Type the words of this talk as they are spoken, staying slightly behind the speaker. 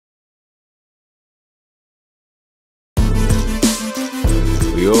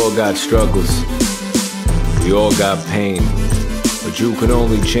all got struggles, we all got pain, but you can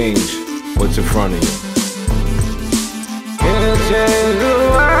only change what's in front of you. Can't change the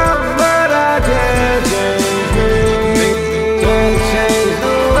world, but I can change me. Can't change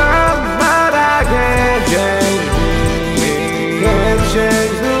the world, but I can change me. Can't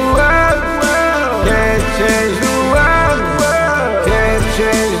change the world, can't change the world, can't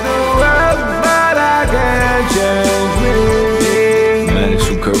change the world, but I can change me. Manage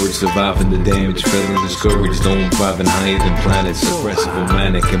through courage, surviving the damage, feeling discouraged, don't driving higher than planets. Aggressive or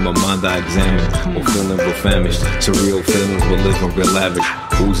manic, in my mind I examine, or feeling real famished. Surreal feelings, but living real lavish.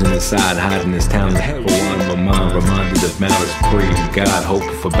 Oozing inside, hiding his talent. Rewinding my mind, reminded of malice. Pray to God,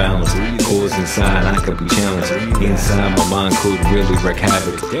 hoping for balance. Cause inside, I could be challenged. Inside, my mind could really wreak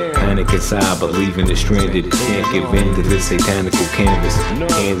havoc. Panic inside, believing it's stranded. Can't give in to this satanical canvas.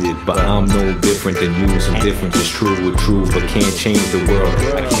 Candid, but I'm no different than you. Some difference is true or true, but can't change the world.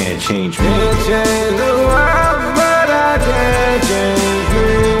 I can't change me. Can't change the world, but I can't change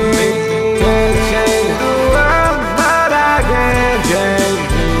me. Can't change the world, but I can't change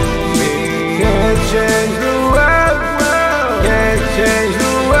me. Can't change the world, can't change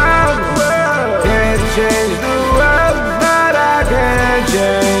the world, can't change the world, but I can't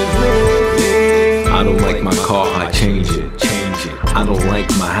change me. I don't like my car, I change it. I don't like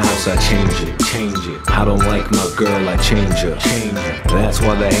my house, I change it. I don't like my girl, I change her. That's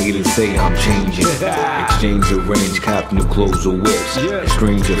why the haters say I'm changing. Exchange the range, cop new clothes or whips.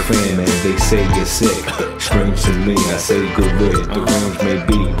 Stranger fan, man, they say you're sick. Strange to me, I say good with. The range may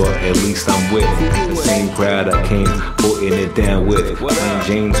be, but at least I'm with the same crowd I came putting it down with. Plain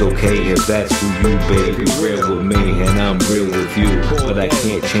Jane's okay if that's who you, baby. Real with me, and I'm real with you. But I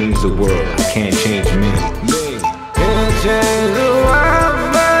can't change the world, I can't change me. Can't change the world,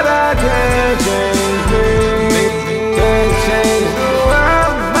 but I can't change me. Can't change the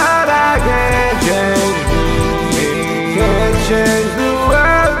world, but I can't change me. Can't change the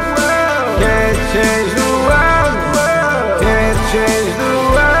world, can't change the world, can't change the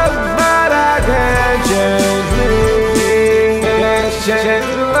world, but I can't change me. Can't change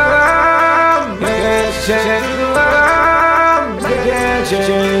the world, can't change the world, can't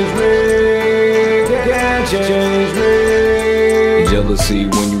change me. Can't change me. Jealousy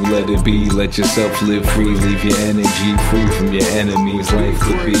when you let it be. Let yourself live free. Leave your energy free from your enemies. Life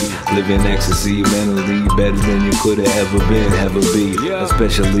could be living ecstasy mentally better than you could have ever been, ever be.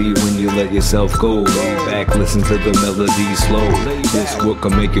 Especially when you let yourself go. Lay back, listen to the melody slow. This work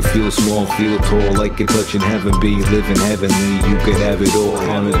can make you feel small, feel tall, like you're touching heaven. Be living heavenly. You could have it all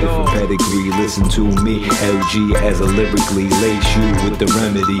on a different pedigree. Listen to me, LG as a lyrically lace you with the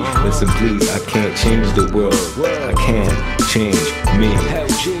remedy. Listen please, I can't change the world, I can't change me.